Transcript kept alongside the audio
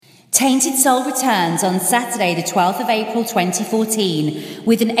Tainted Soul returns on Saturday the 12th of April 2014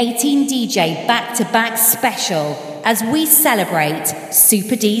 with an 18 DJ back-to-back special as we celebrate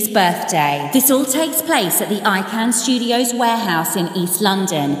Super D's birthday. This all takes place at the ICANN Studios warehouse in East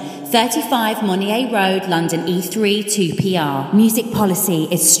London, 35 Monnier Road, London E3 2PR. Music policy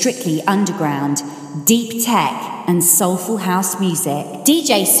is strictly underground, deep tech and soulful house music.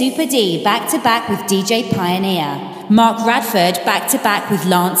 DJ Super D back-to-back with DJ Pioneer. Mark Radford back-to-back with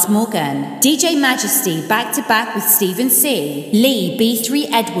Lance Morgan. DJ Majesty back-to-back with Stephen C. Lee B3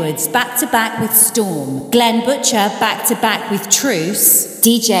 Edwards back-to-back with Storm. Glenn Butcher back-to-back with Truce.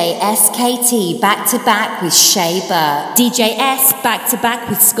 DJ SKT back-to-back with Shay Burke. DJ S back-to-back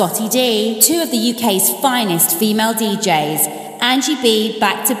with Scotty D. Two of the UK's finest female DJs. Angie B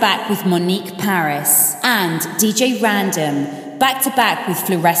back-to-back with Monique Paris. And DJ Random back-to-back with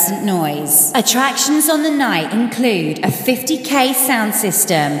Fluorescent Noise. Attractions on the night include a 50k sound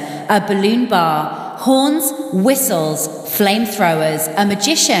system, a balloon bar, horns, whistles, flamethrowers, a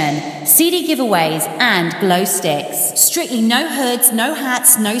magician, CD giveaways, and glow sticks. Strictly no hoods, no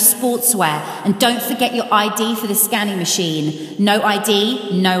hats, no sportswear, and don't forget your ID for the scanning machine. No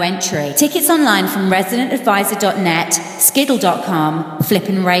ID, no entry. Tickets online from residentadvisor.net, skiddle.com,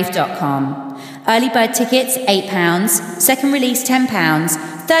 flippinrave.com. Early bird tickets, £8, second release £10,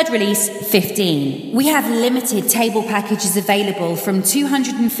 third release £15. We have limited table packages available from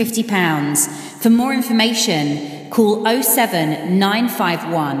 £250. For more information, call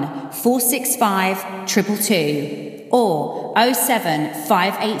 07951 465 222 or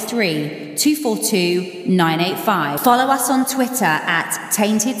 07583 242 985. Follow us on Twitter at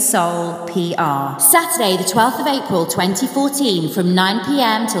Tainted Soul PR. Saturday, the 12th of April 2014 from 9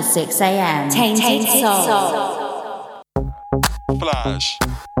 p.m. till 6 a.m. Tainted Soul. Flash.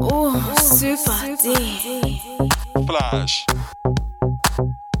 Oh, Super D. Flash.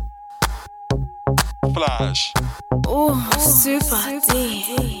 Flash. Oh, Super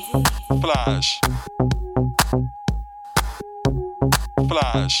D. Flash.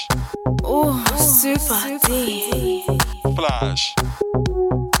 Flash. Oh, Super D. Flash.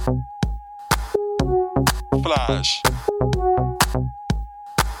 Flash.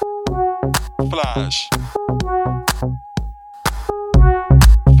 Flash.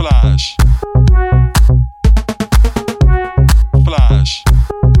 Flash. Flash. Flash.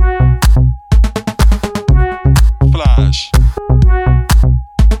 Flash.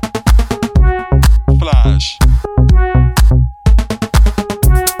 Flash.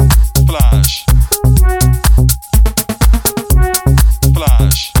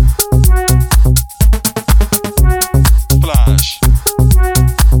 Flash. Flash.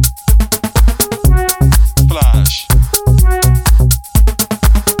 Flash.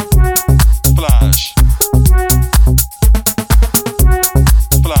 Flash.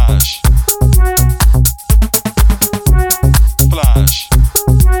 Flash. Flash.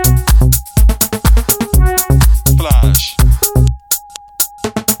 Flash.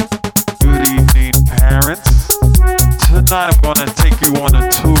 Good evening, parents. Tonight I'm gonna take you on a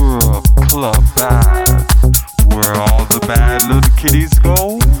tour of Club Bad, where all the bad little kitties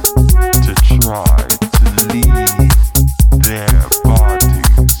go to try to leave their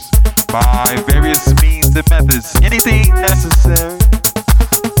bodies by various means and methods. Anything necessary.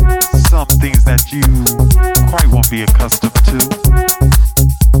 Some things that you quite won't be accustomed to.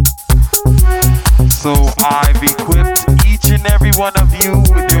 So I've equipped each and every one of you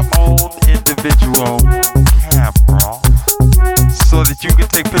with your own individual camera so that you can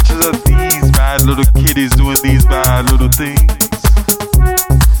take pictures of these bad little kitties doing these bad little things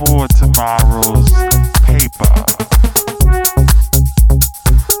for tomorrow's paper.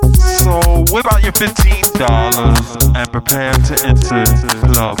 So whip out your $15 and prepare to enter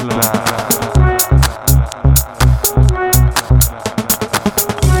Club Bad.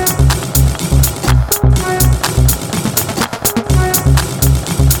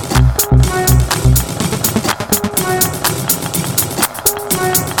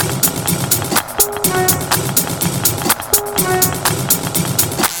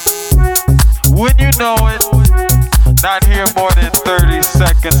 When you know it, not here more than 30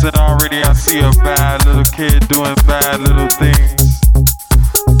 seconds and already I see a bad little kid doing bad little things.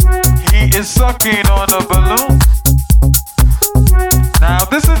 He is sucking on a balloon. Now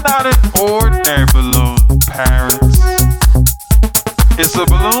this is not an ordinary balloon, parents. It's a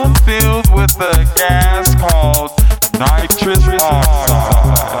balloon filled with a gas called nitrous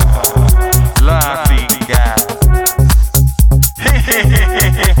oxide. Laughing gas.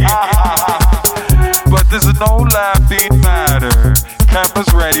 But this is no laughing matter.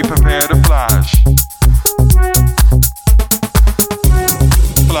 Cameras ready, prepare to flash.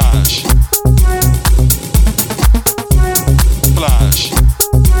 Flash.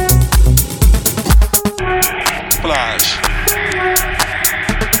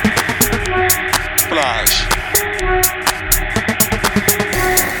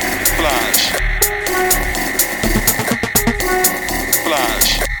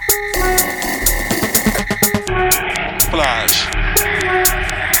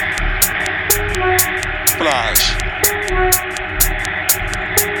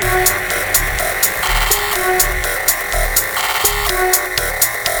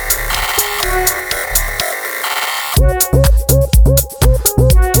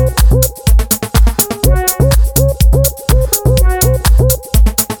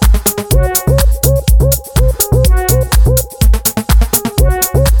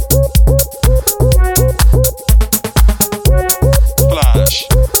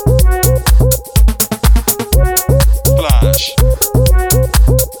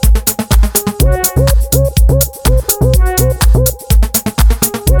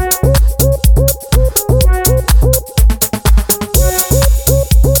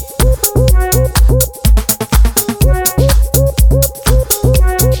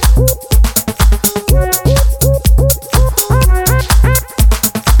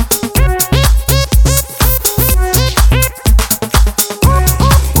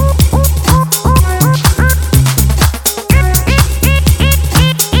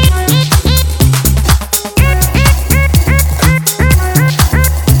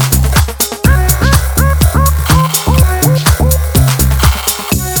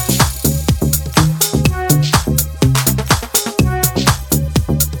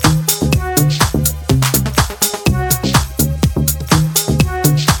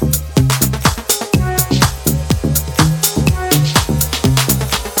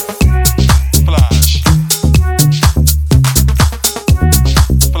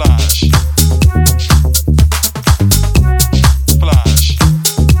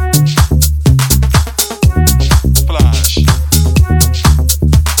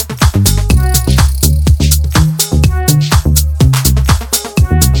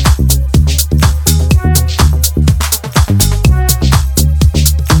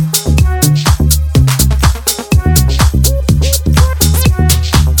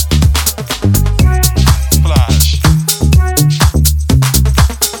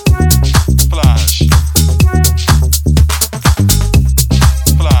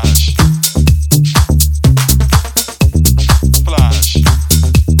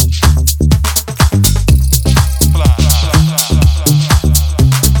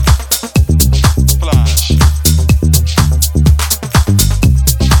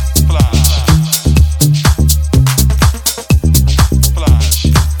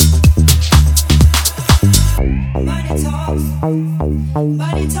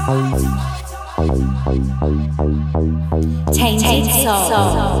 Tainted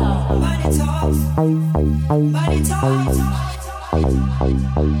Soul.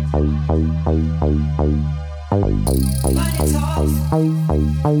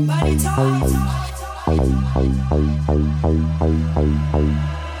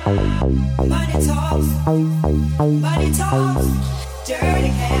 Dirty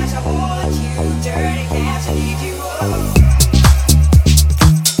cash, I want you. Dirty cash, I need you.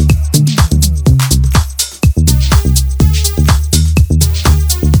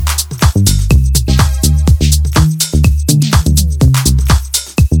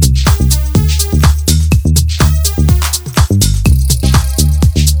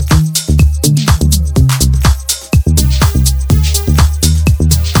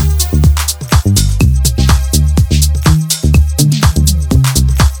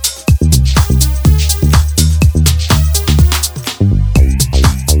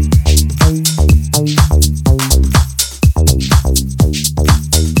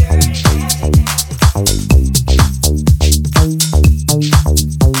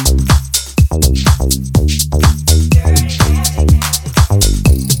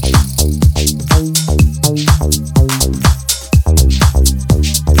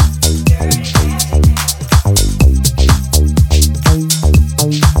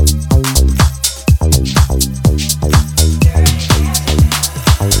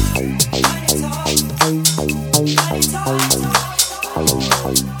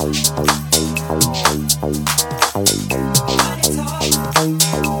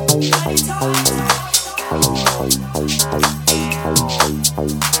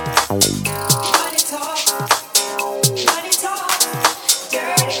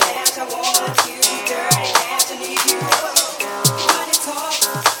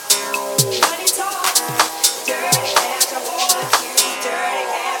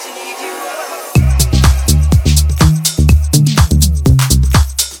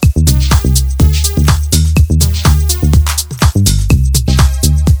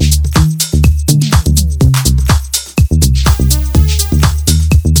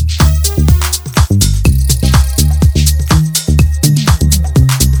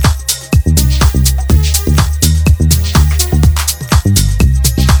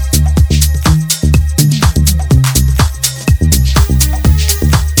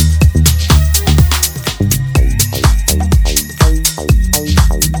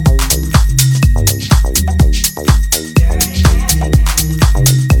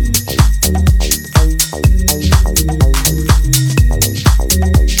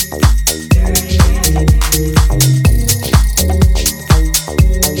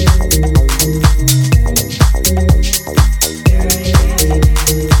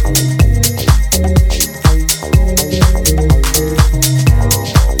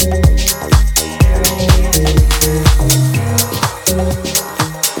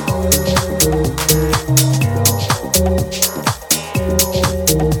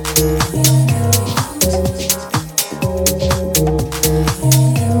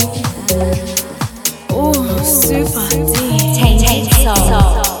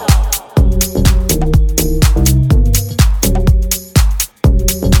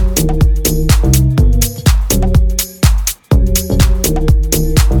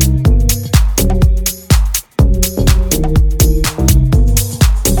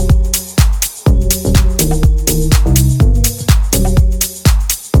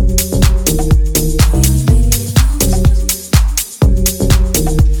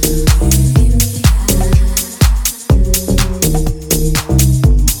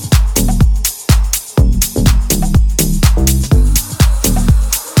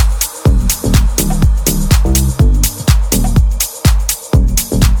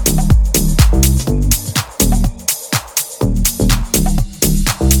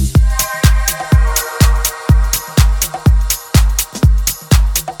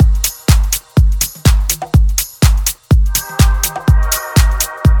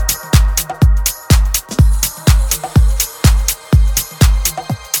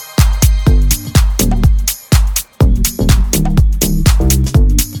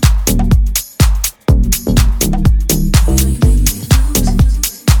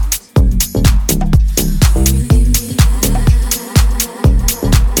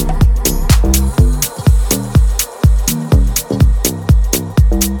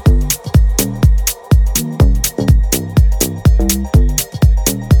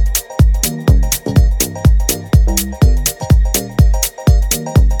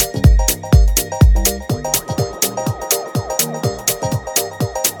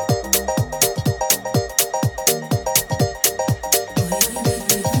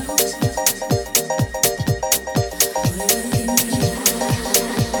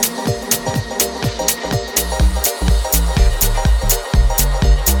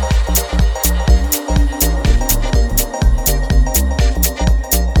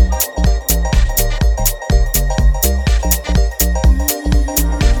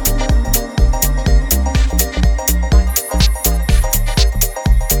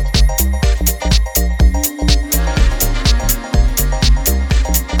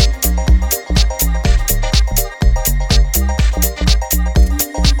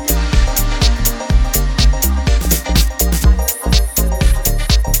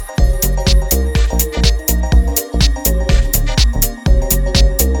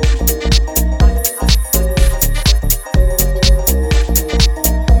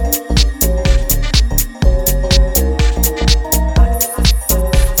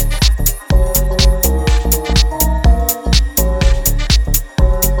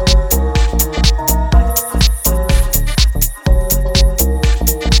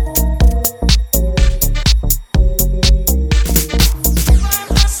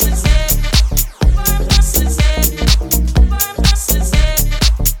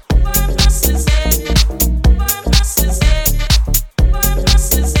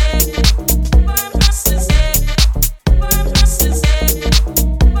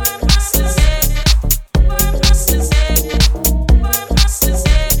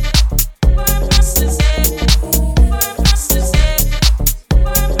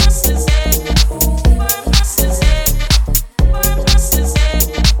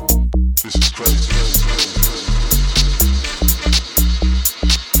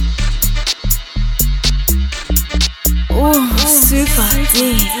 Super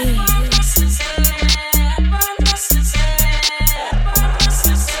D.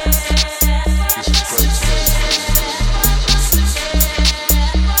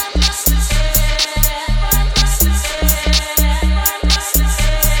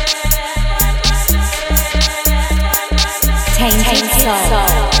 Tainted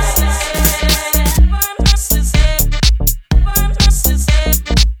Soul.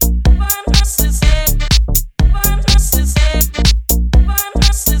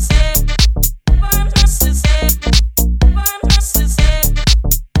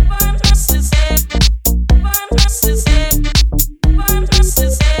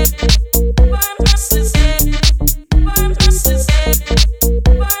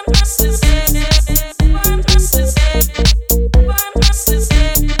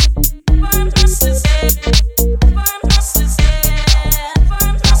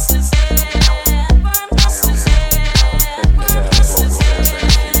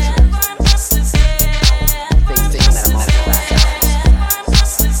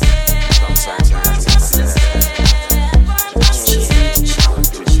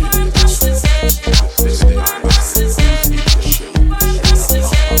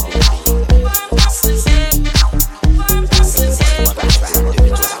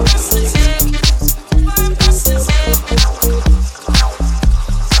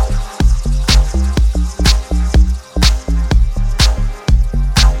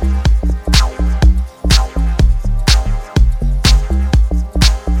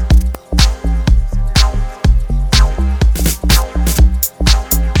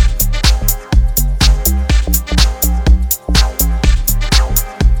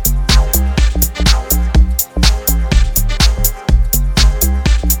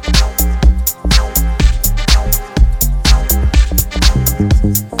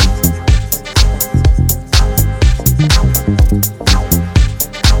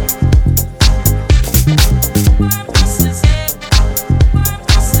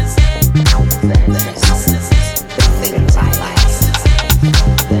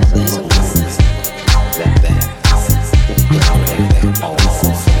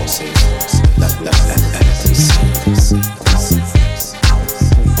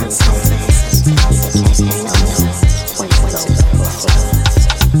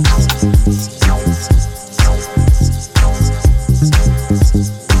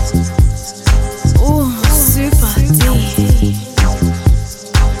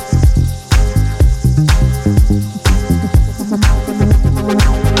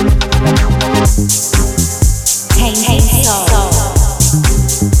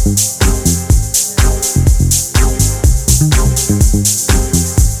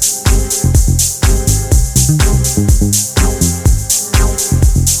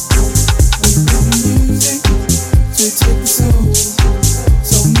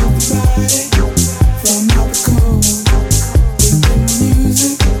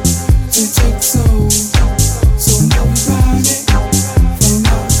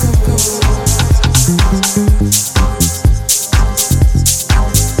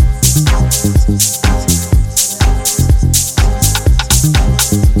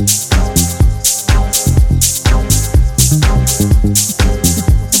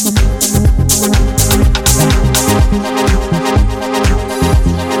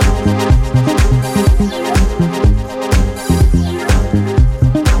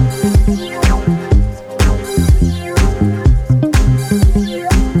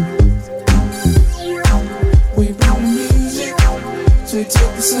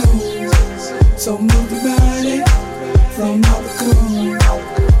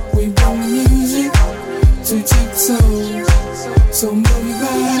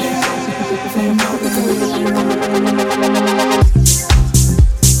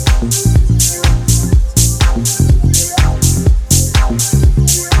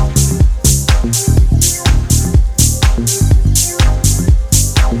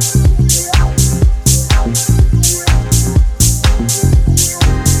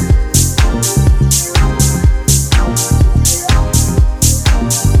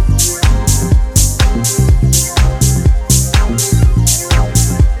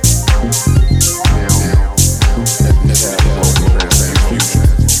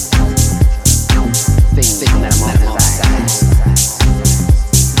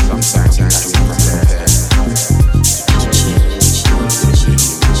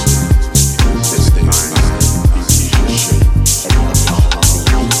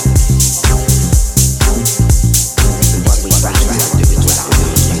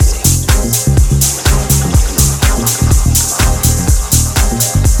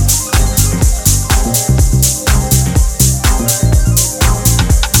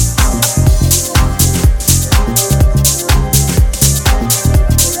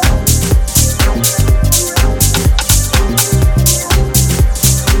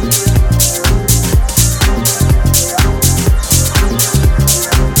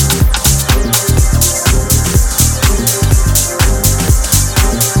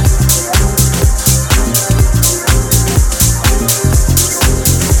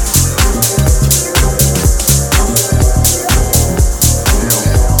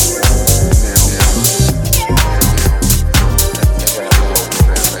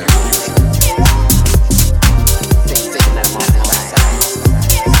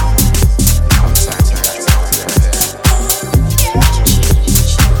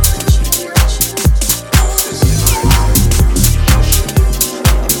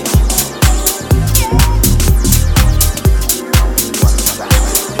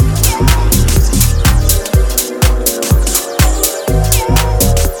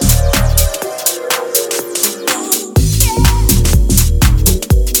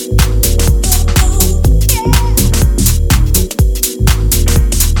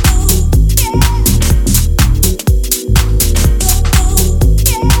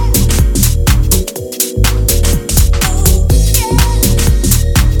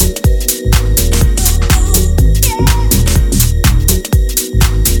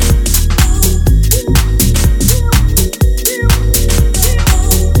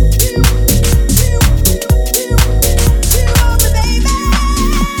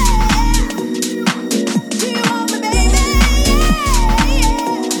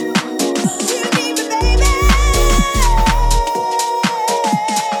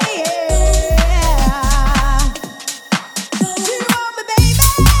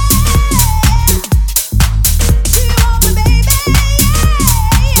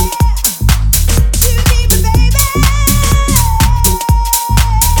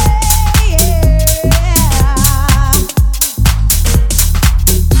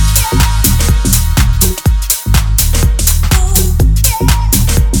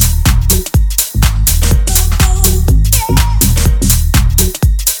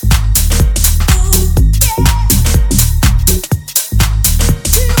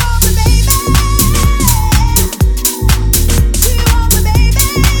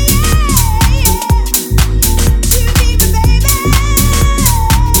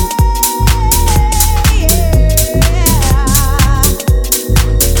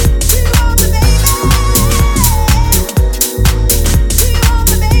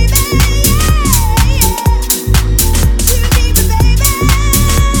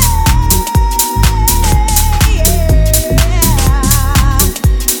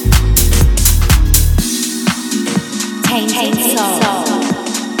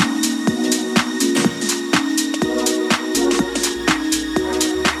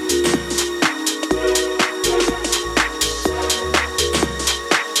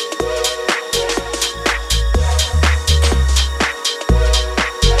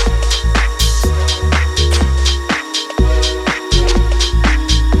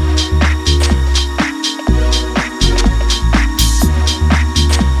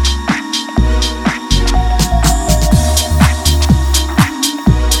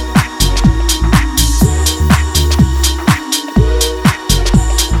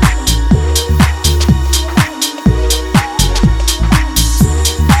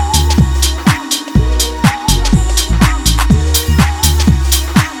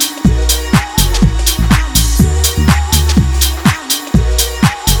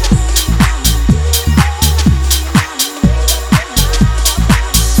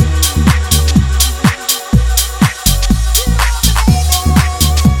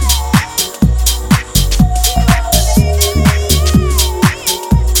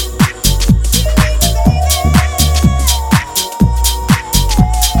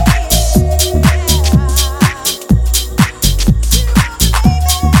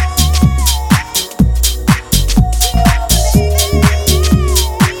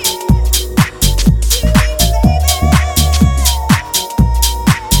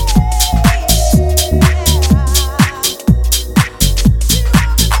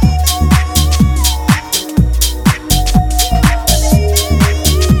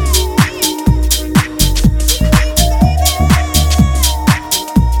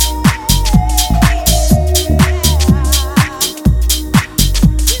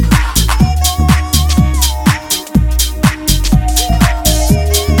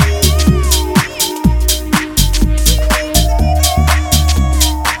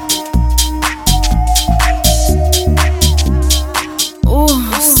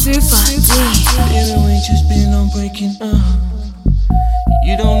 super D. Baby, we just been on breaking up.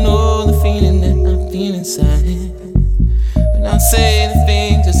 You don't know the feeling that I feel inside. When I say the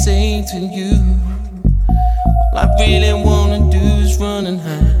things I say to you, all I really wanna do is run and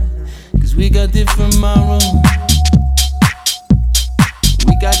hide. Cause we got different morals.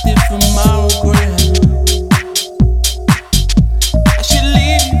 We got different moral ground. I should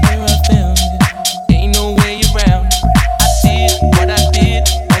leave you where I found you. Ain't no way around it. I did what I did,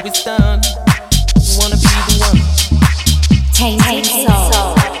 now it's done. You wanna be the one. Tainted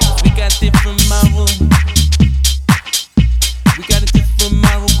soul. We got different morals. We got a different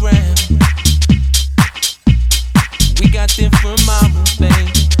moral ground. We got different morals,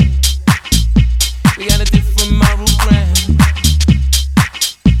 baby. We got a different moral ground.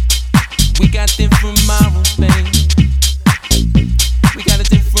 We got different morals, baby. We got a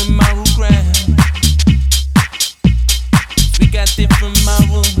different moral ground. We got different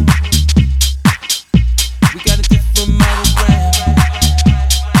morals. We got a different moral ground.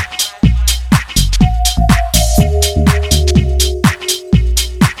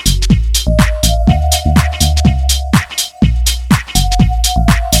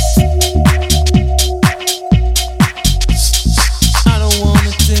 I don't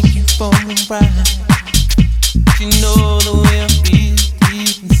wanna take you for a ride. You know the way I feel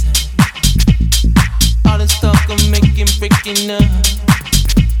deep inside. All this talk I'm making breaking up.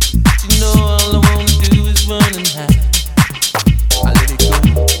 You know all I wanna do is run and hide. I let it go,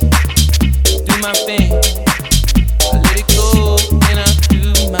 do my thing. I let it go and I do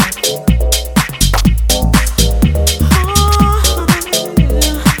my thing.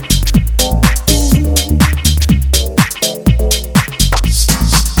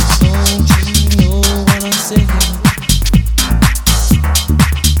 Don't you know what I'm saying?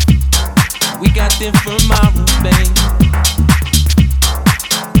 We got different morals, babe.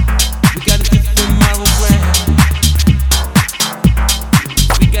 We got a different moral ground.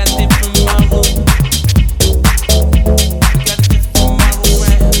 We got different morals.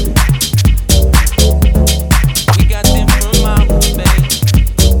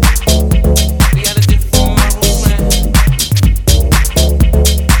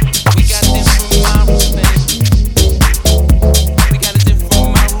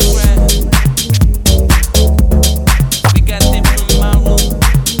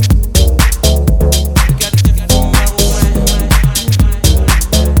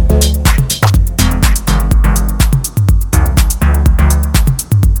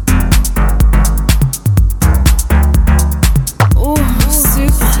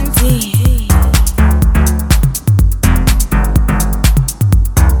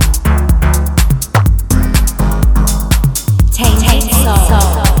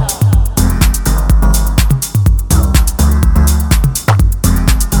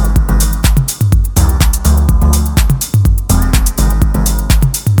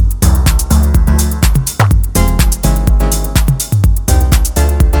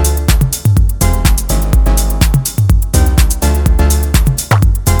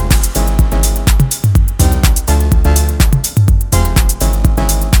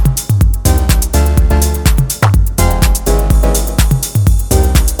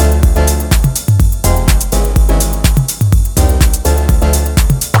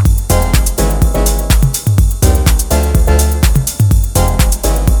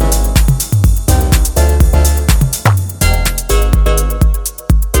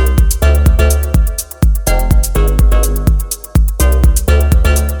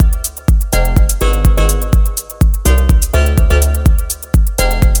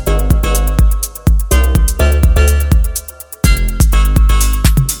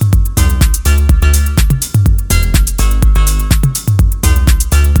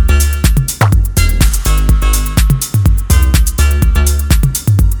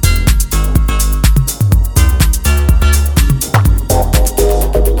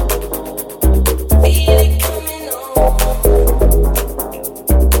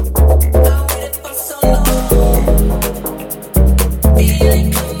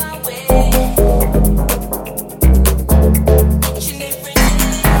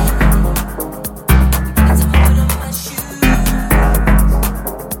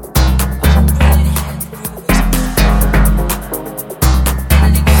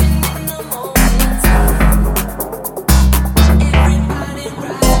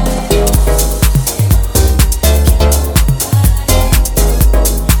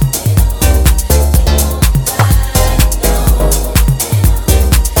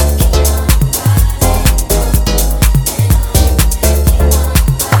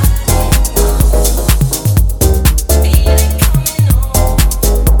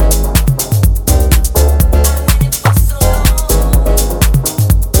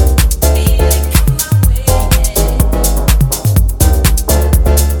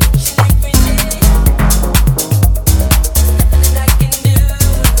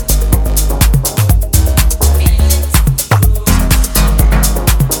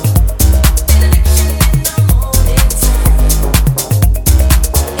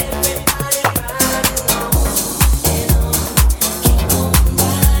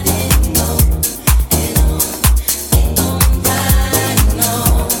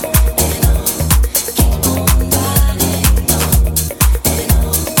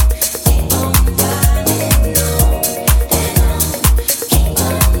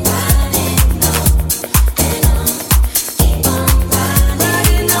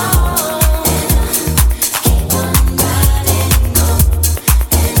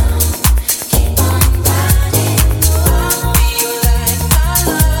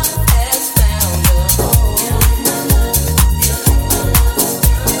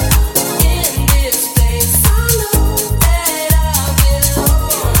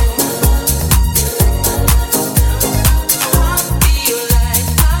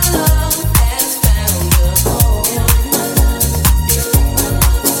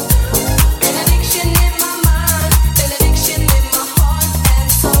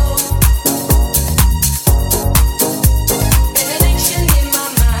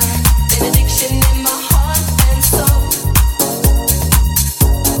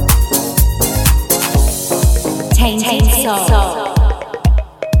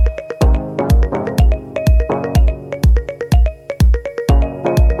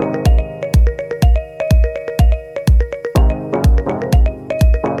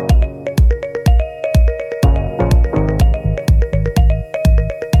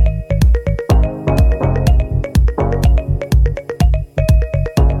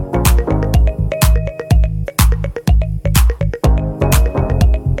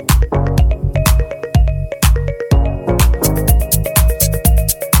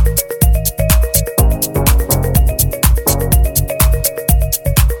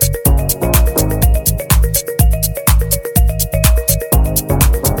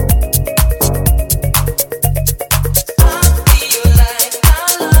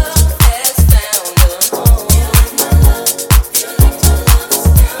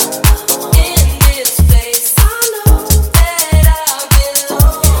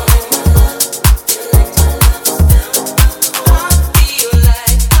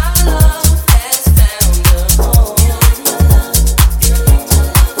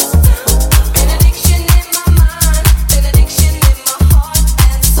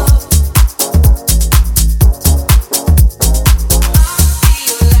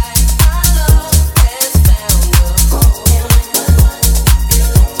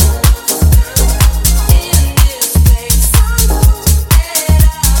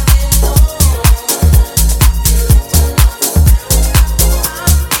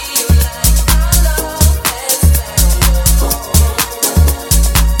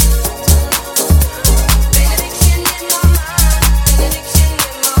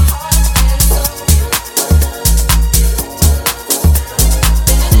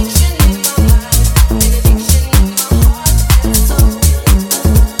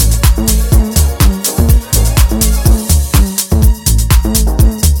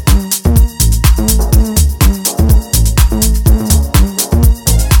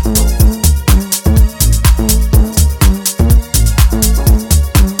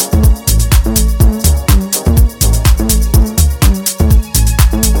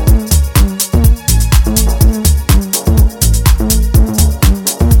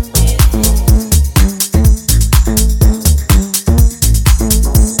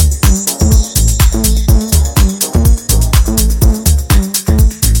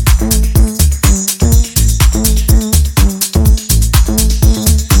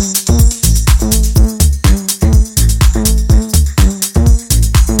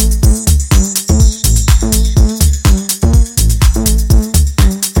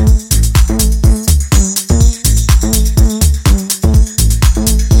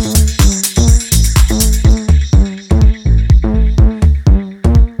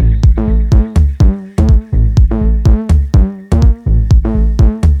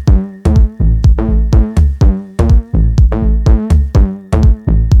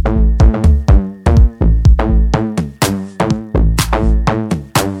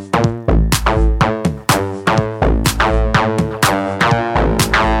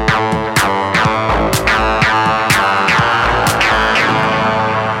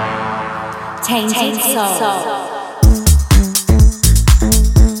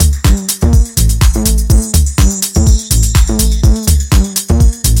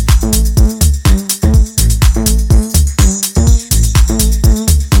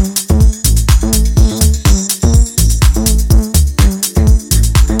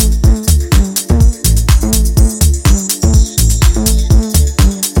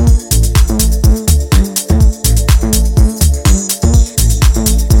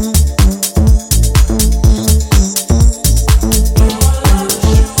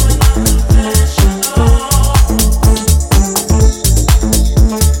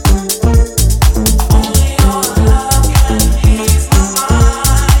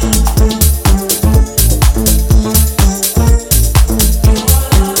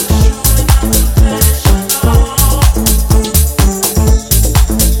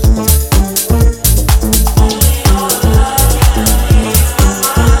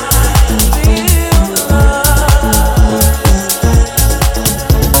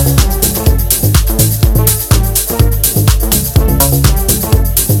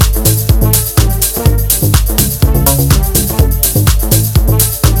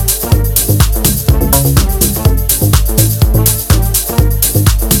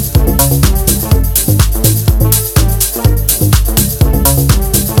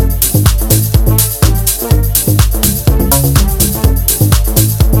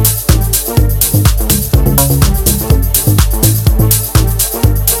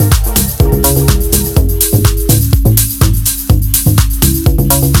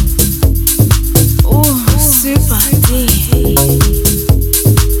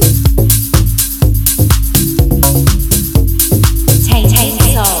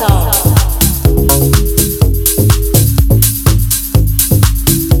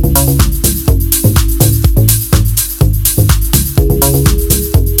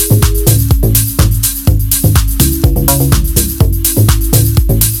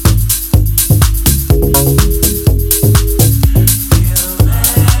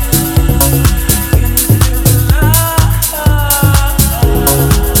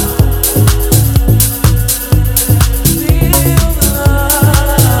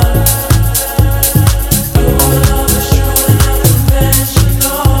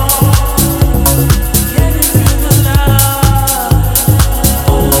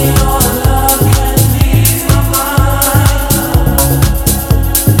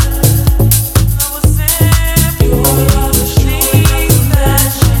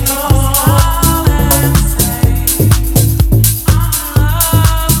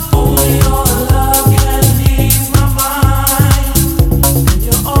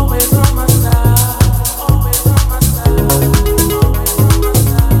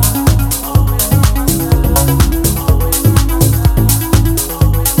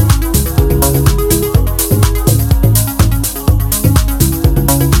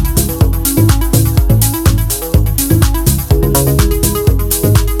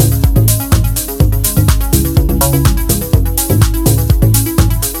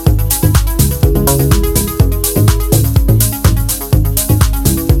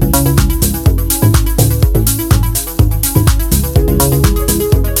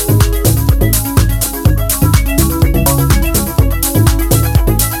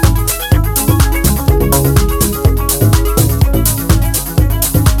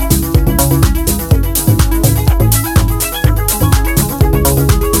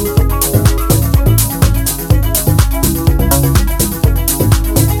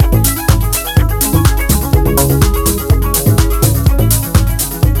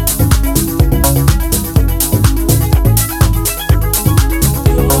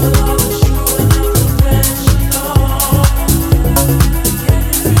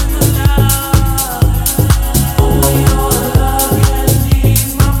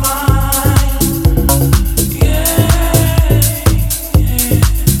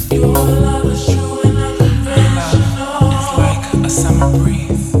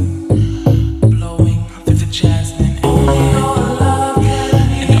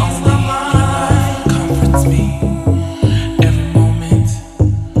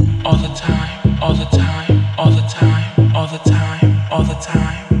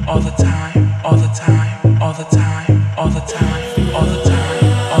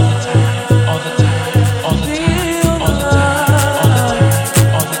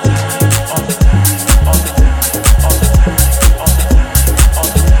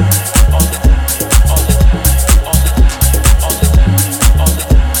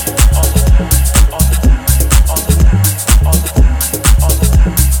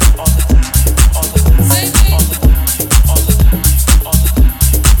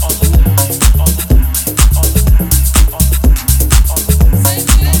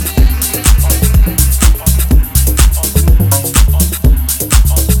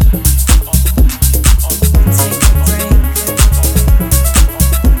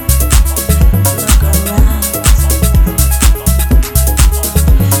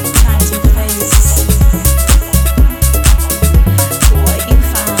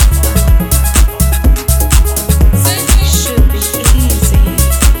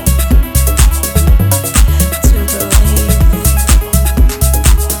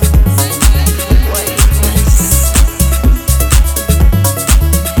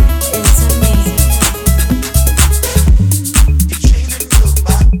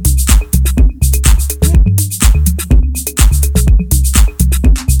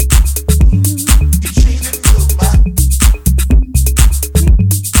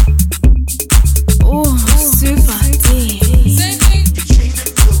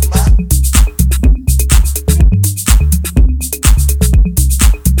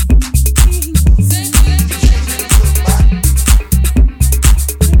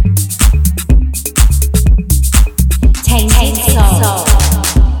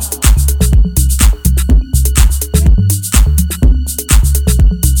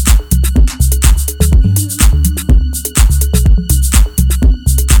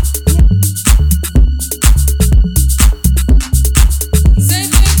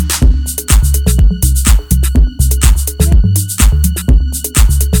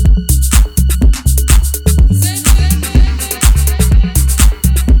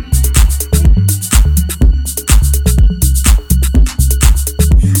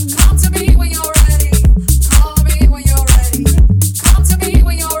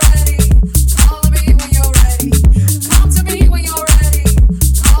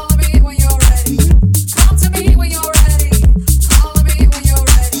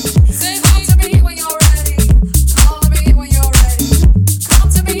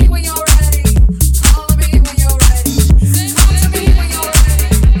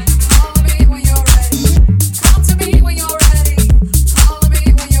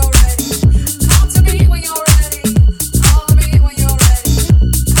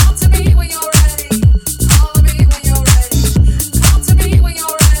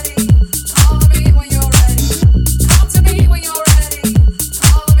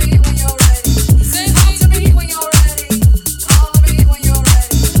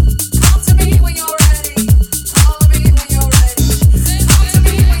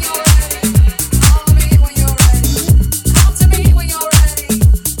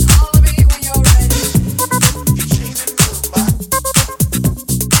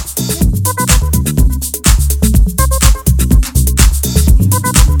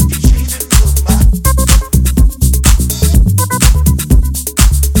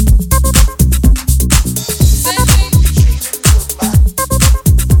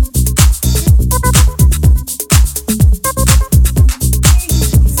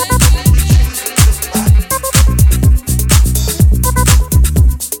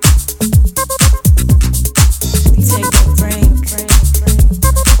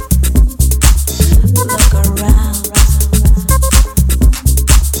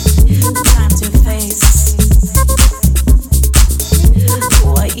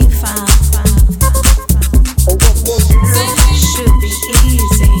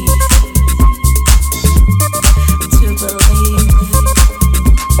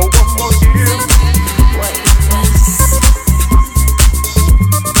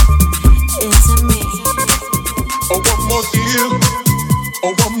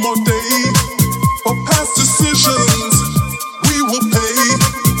 or one more day. For past decisions, we will pay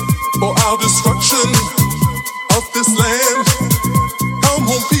for our destruction of this land. Come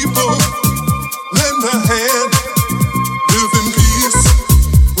home, people, lend a hand. Live in peace,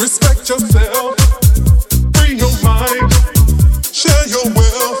 respect yourself, free your mind, share your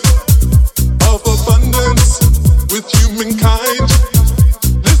wealth of abundance with humankind.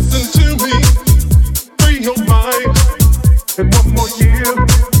 Listen to me, free your mind. And one more year,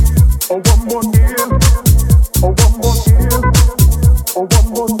 or one more year, or one more year, or one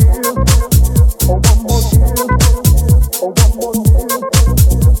more year, or one more year, or one more year,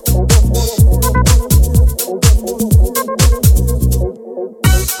 or one more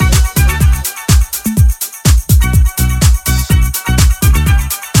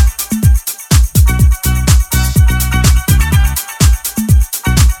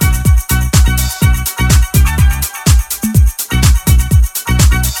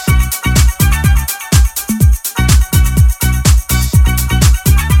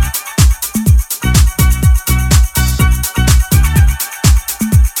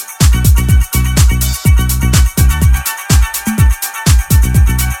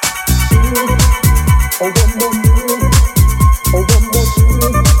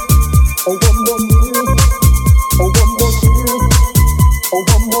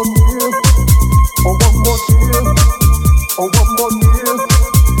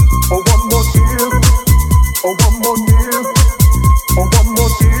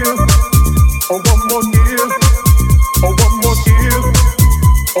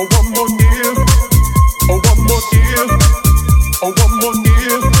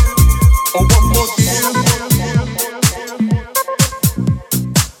year.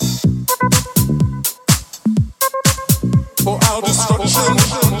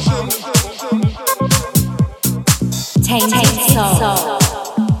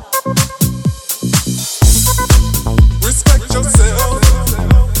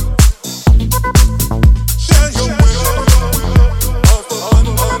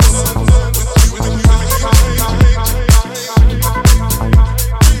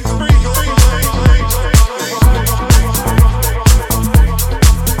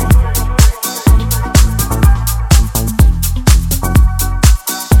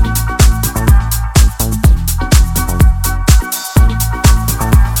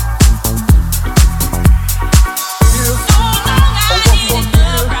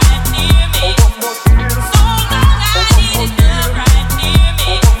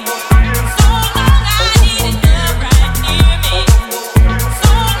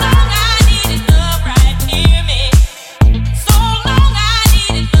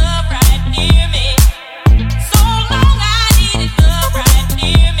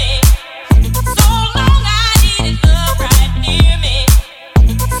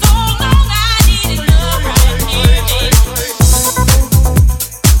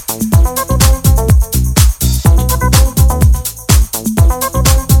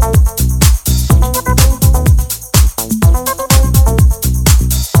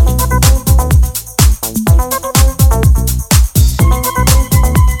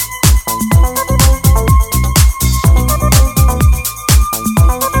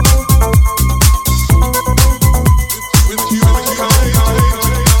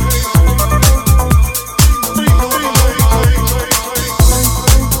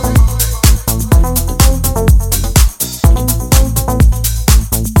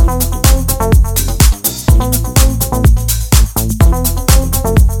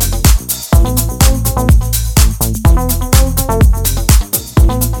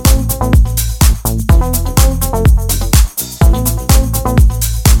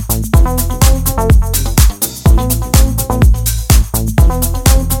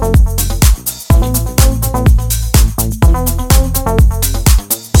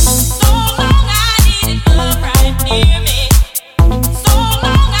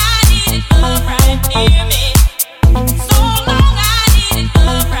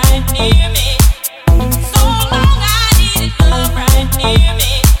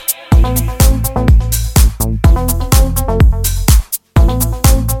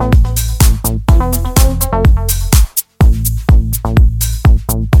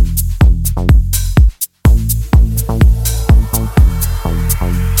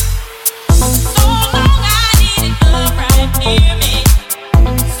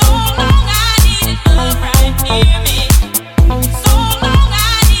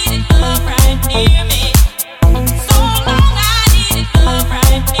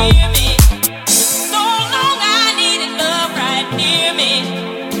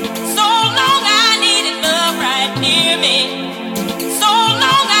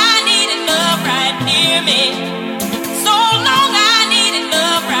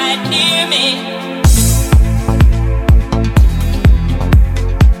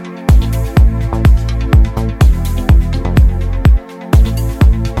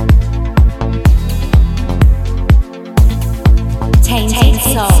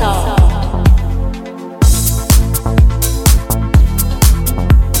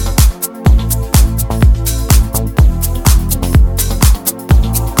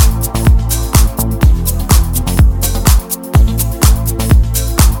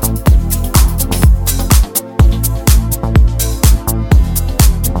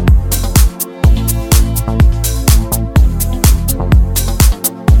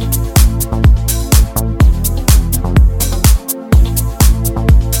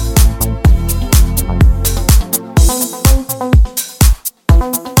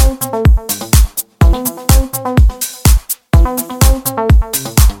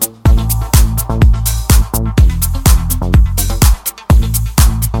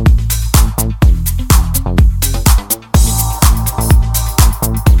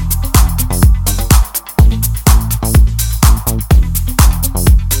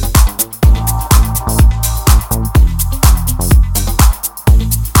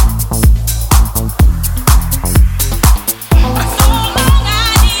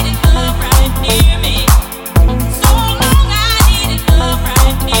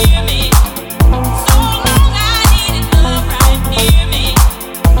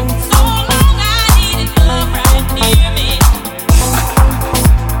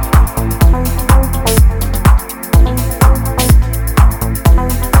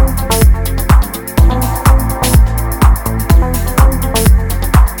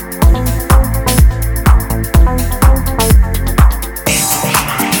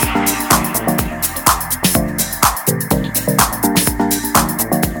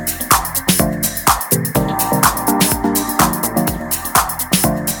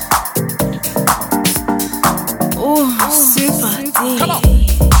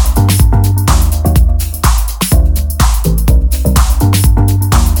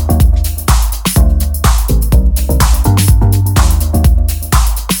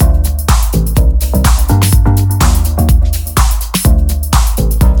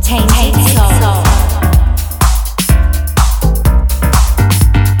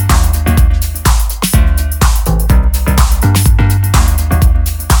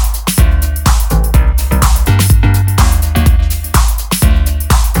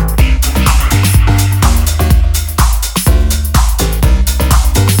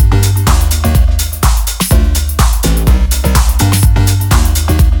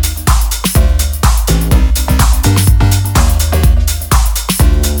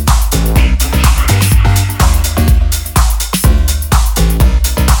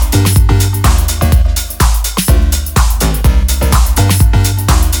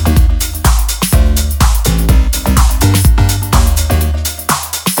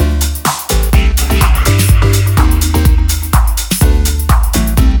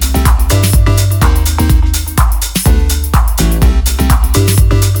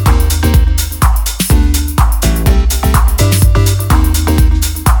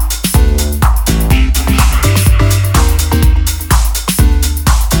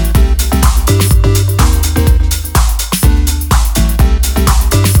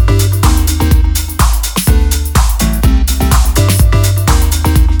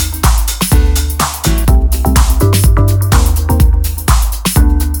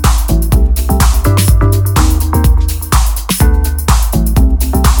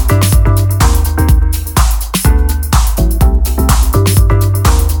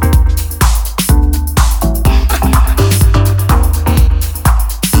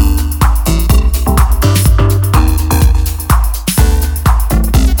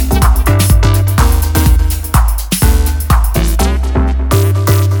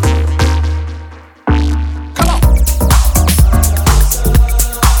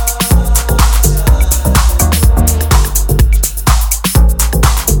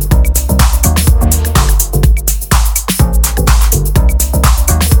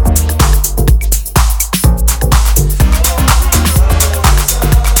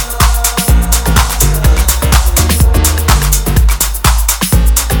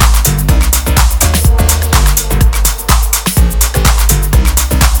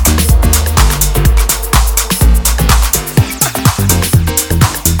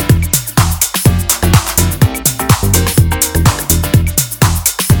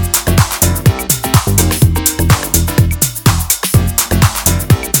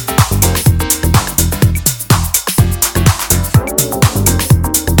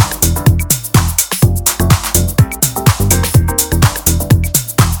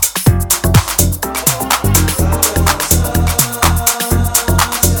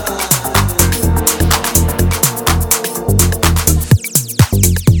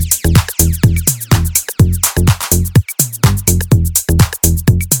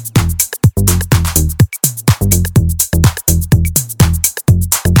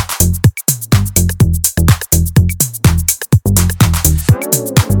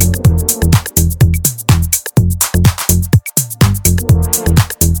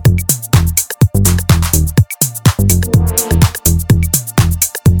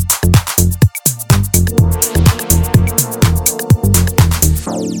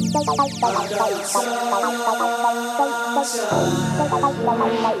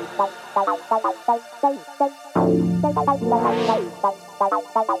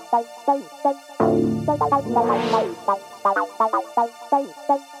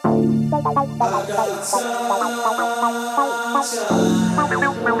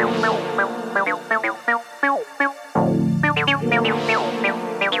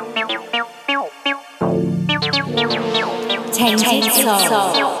 Tainted Soul.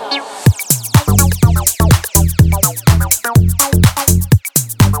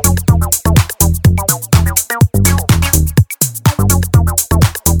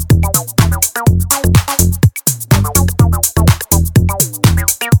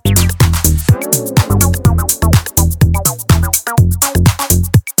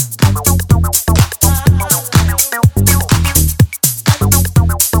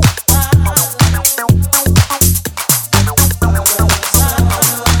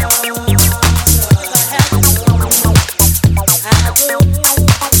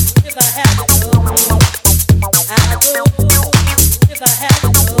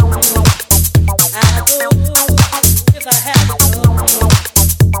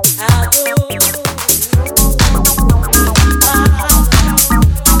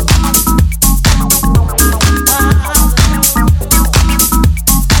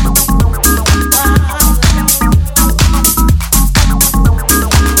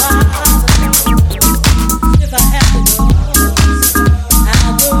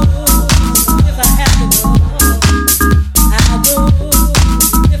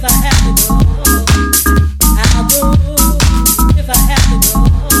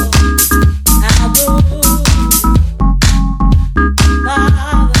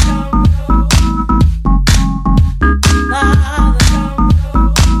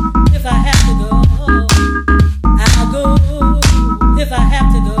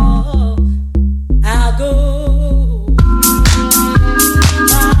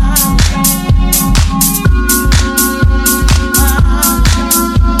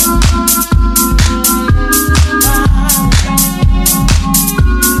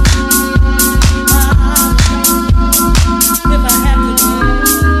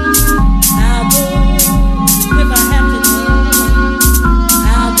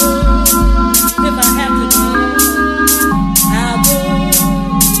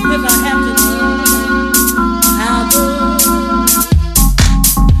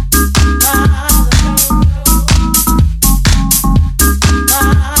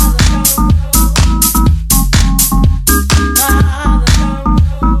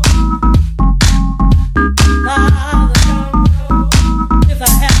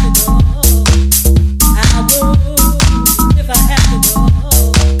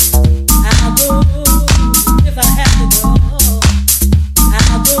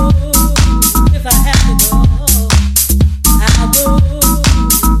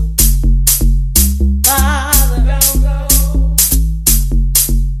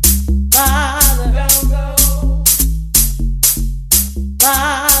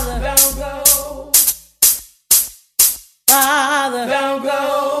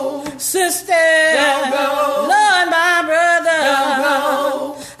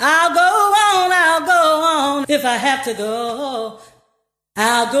 If I have to go,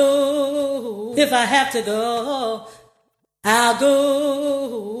 I'll go. If I have to go, I'll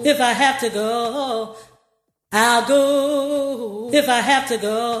go. If I have to go, I'll go. If I have to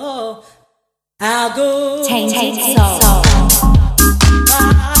go, I'll go. Tainted Soul.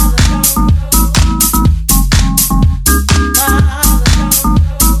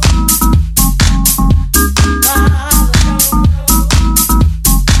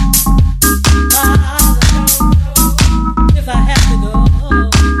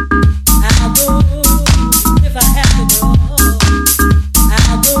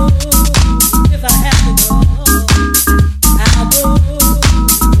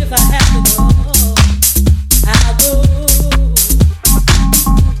 I'll go.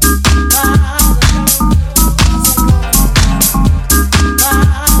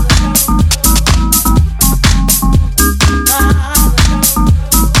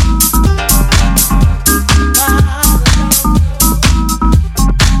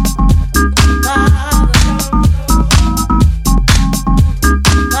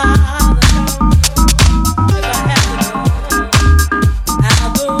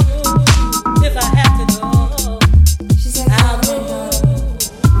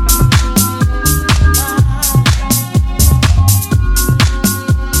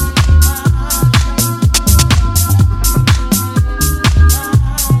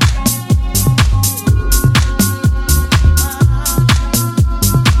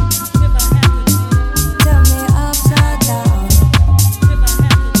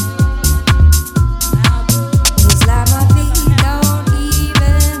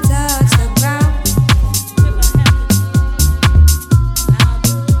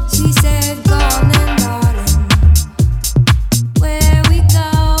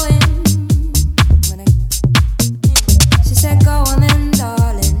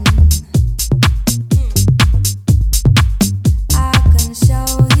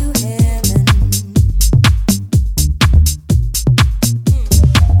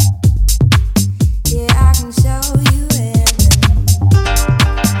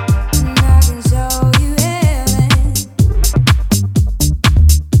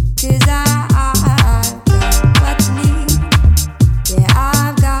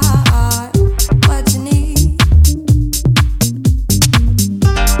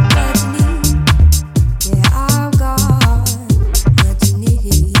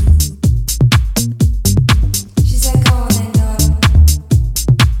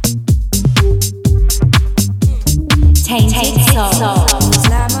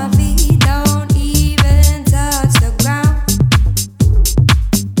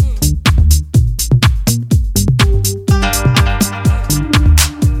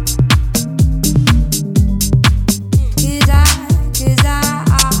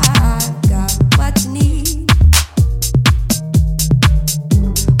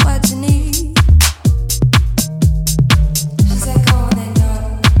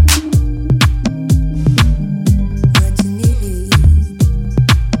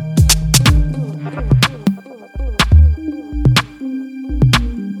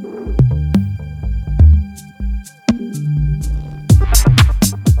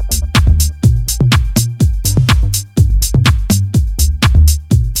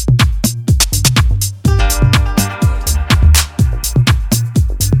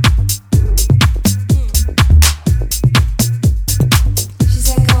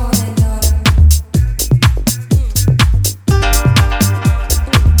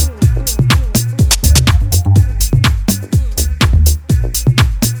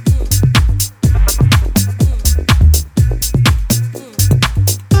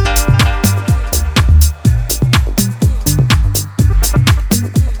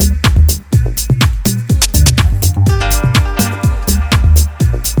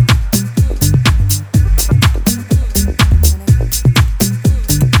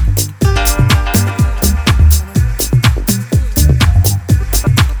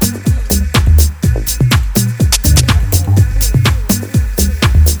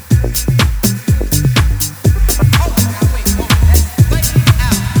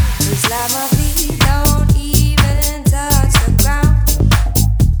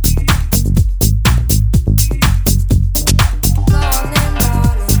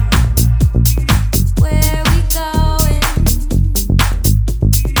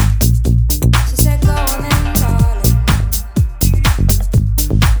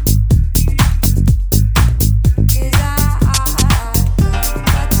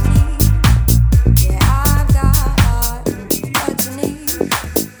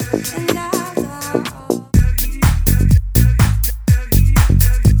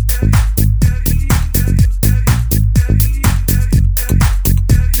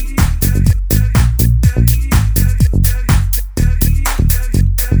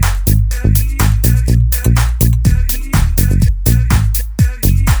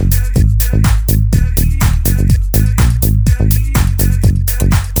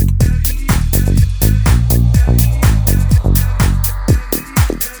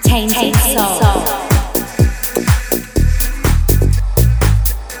 Tainted Soul.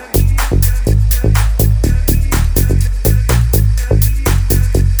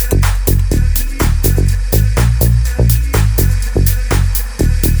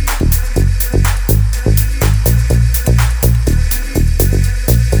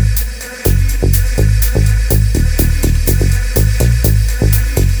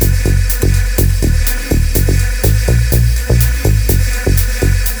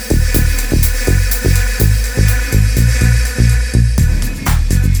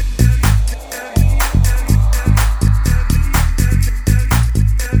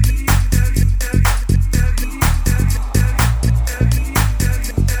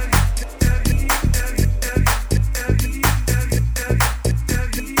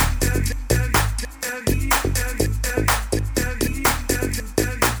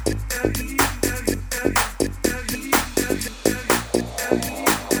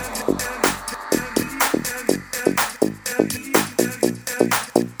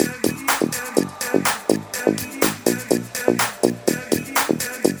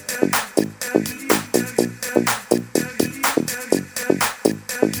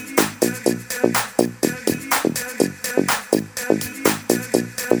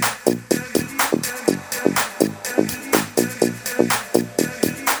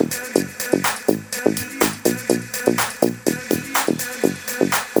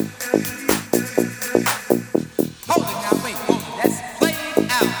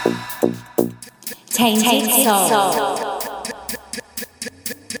 Tainted Soul.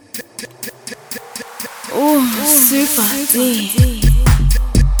 Oh, super D.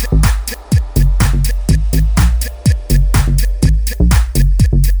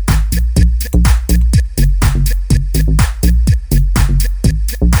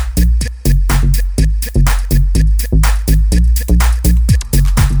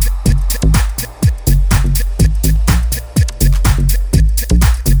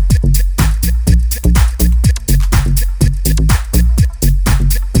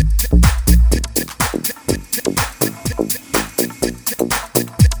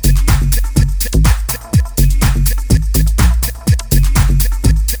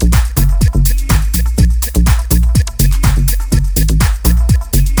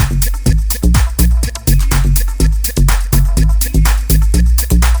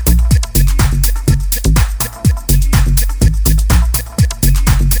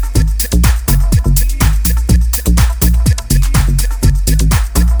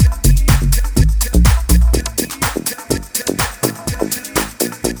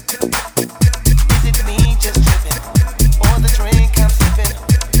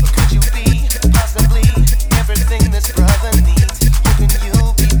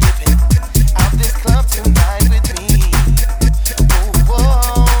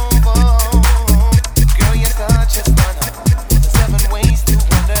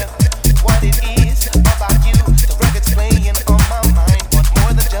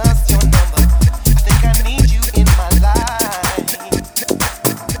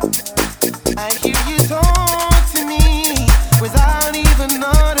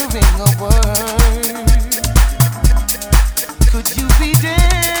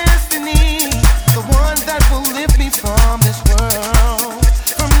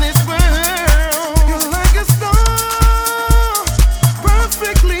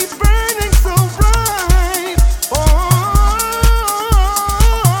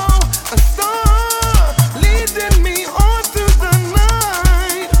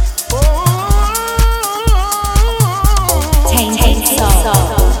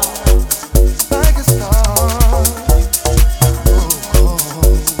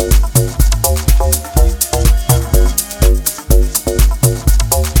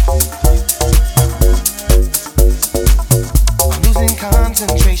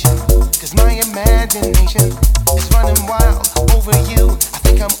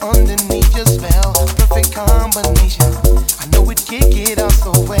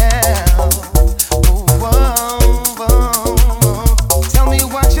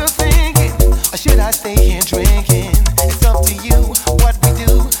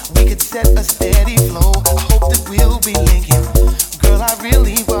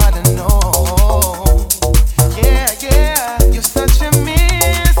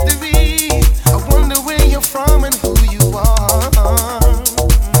 From and who you are.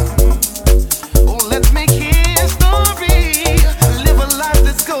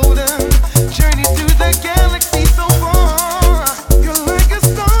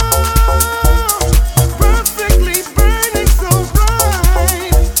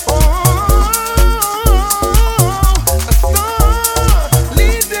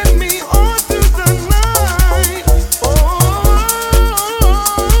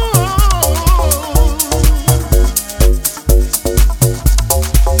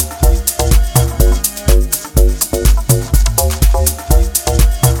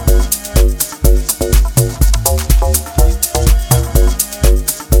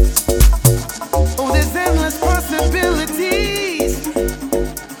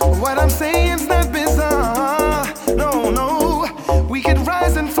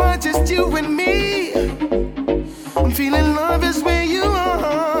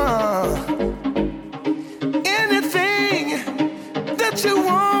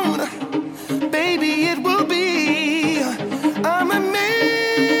 own, baby, it will be. I'm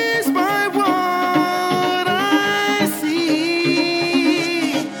amazed by what I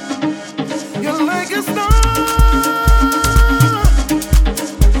see. You're like a star.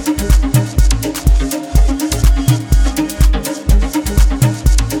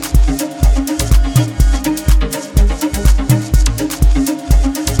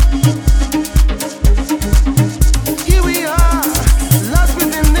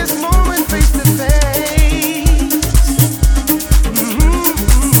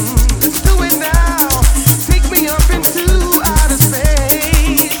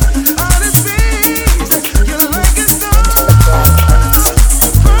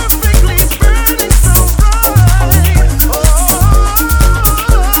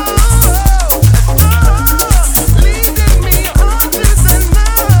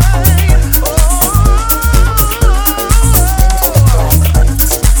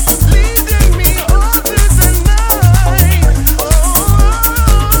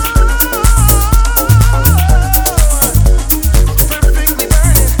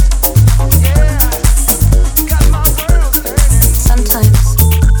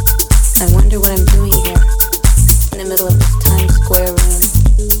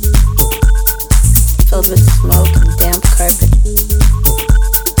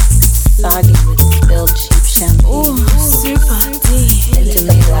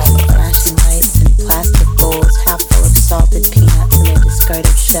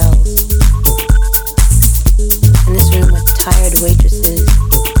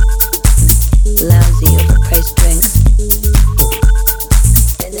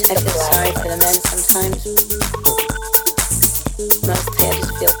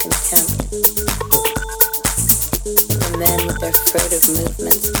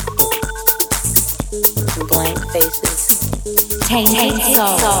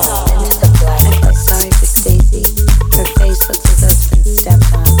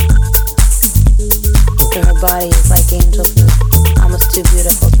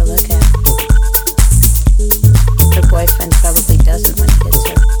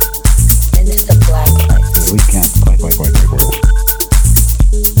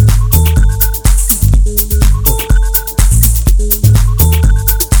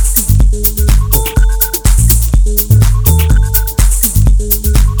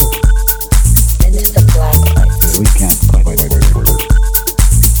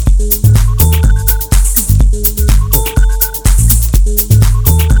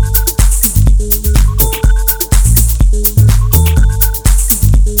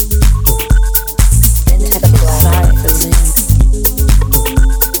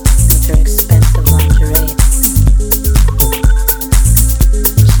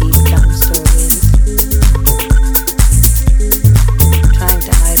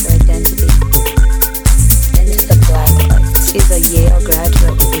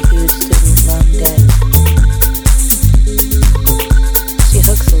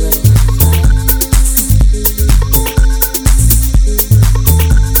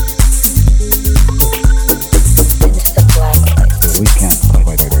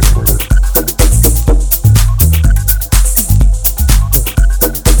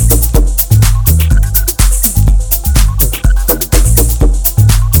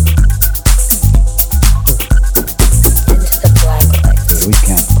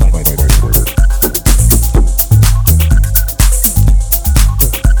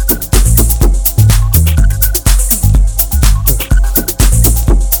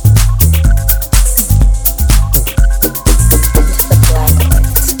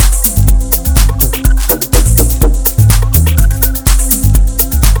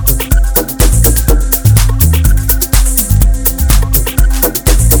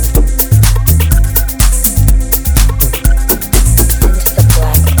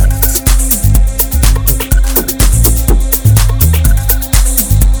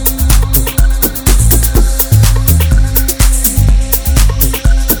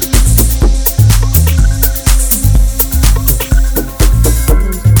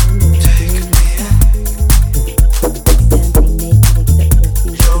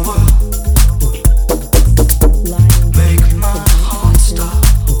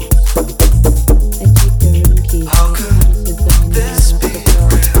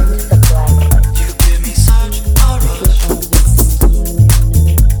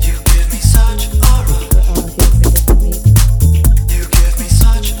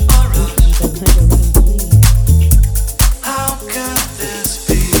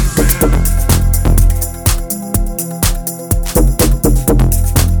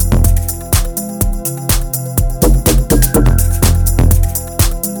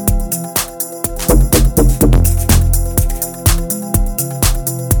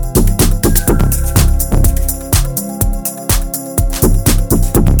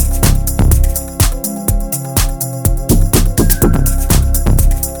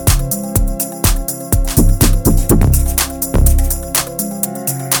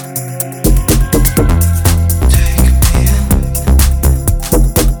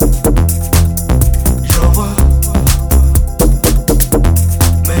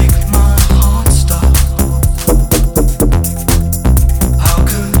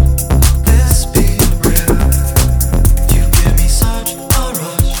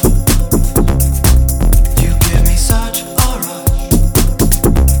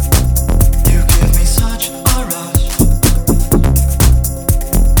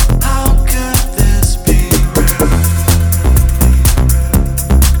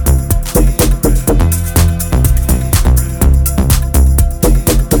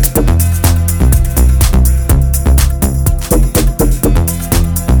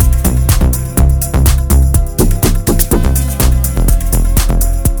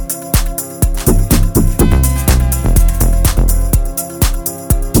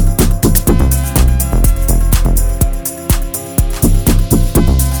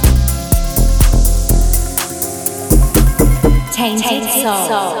 Tainted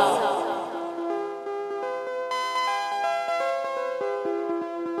Soul.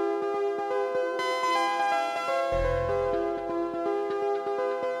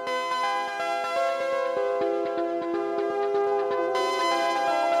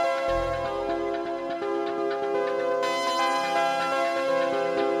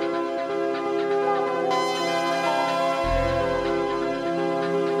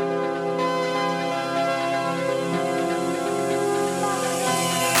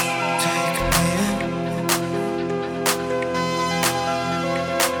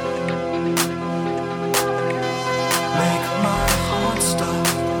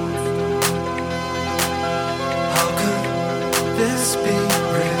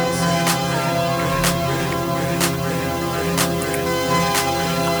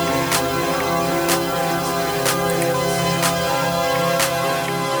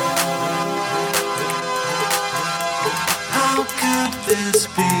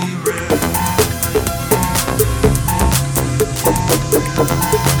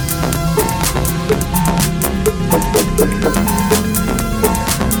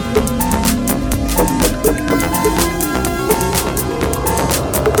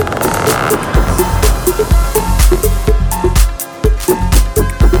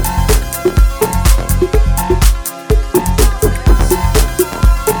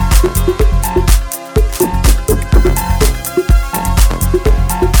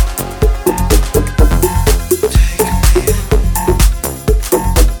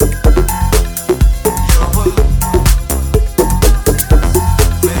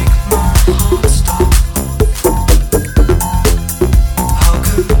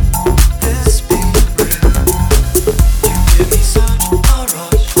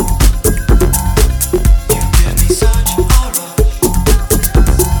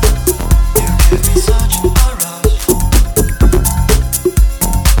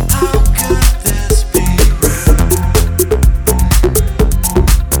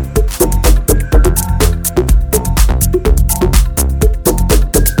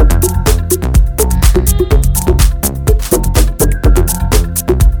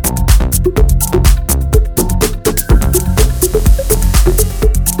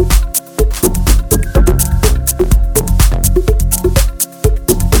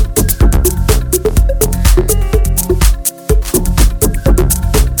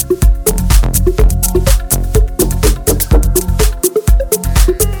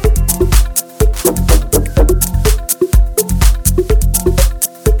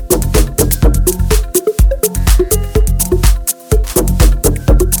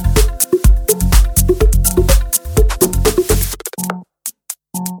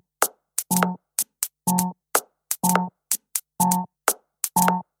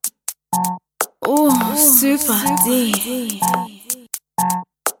 Super D.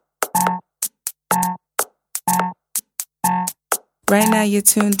 Right now you're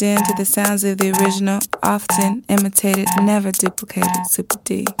tuned in to the sounds of the original, often imitated, never duplicated Super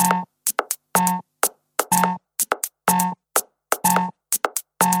D.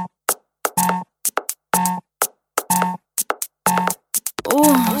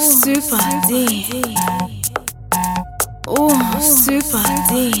 Oh, Super D. Oh, Super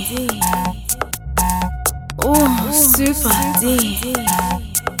D. Oh, Super D.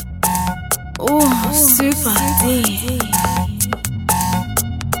 Oh, Super D.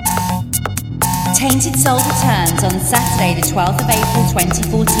 Tainted Soul returns on Saturday the 12th of April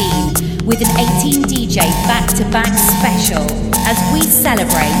 2014 with an 18 DJ back-to-back special as we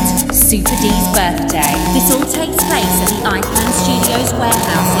celebrate Super D's birthday. This all takes place at the iPlan Studios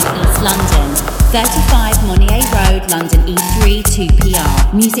warehouse in East London, 35 Monnier Road, London E3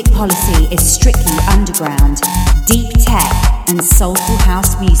 2PR. Music policy is strictly underground, deep tech and soulful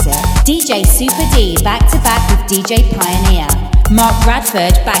house music. DJ Super D back-to-back with DJ Pioneer. Mark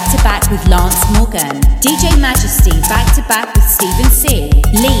Bradford back-to-back with Lance Morgan. DJ Majesty back-to-back with Stephen C.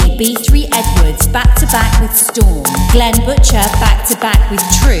 Lee B3 Edwards back-to-back with Storm. Glenn Butcher back-to-back with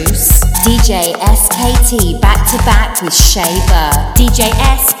Truce. DJ SKT back-to-back with Shaver. DJ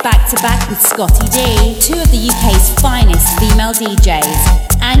S back-to-back with Scotty D. Two of the UK's finest female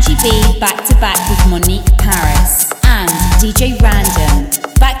DJs. Angie B back-to-back with Monique Paris. And DJ Random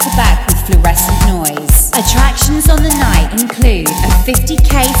back-to-back with Fluorescent Noise. Attractions on the night include a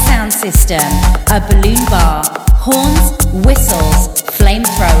 50k sound system, a balloon bar, horns, whistles,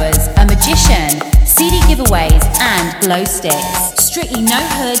 flamethrowers, a magician, CD giveaways and glow sticks. Strictly no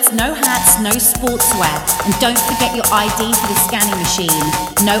hoods, no hats, no sportswear, and don't forget your ID for the scanning machine.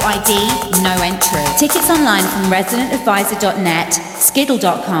 No ID, no entry. Tickets online from residentadvisor.net,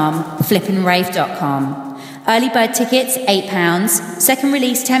 skiddle.com, flippinrave.com. Early bird tickets, £8. Second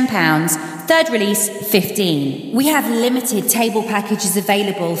release, £10. Third release, £15. We have limited table packages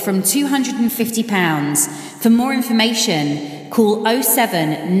available from £250. For more information, call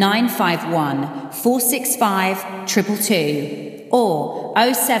 07951 465 222 or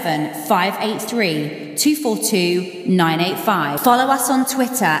 07583 242 985. Follow us on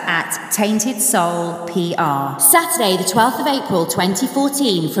Twitter at Tainted Soul PR. Saturday, the 12th of April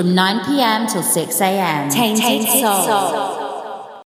 2014 from 9 p.m. till 6 a.m. Tainted Soul.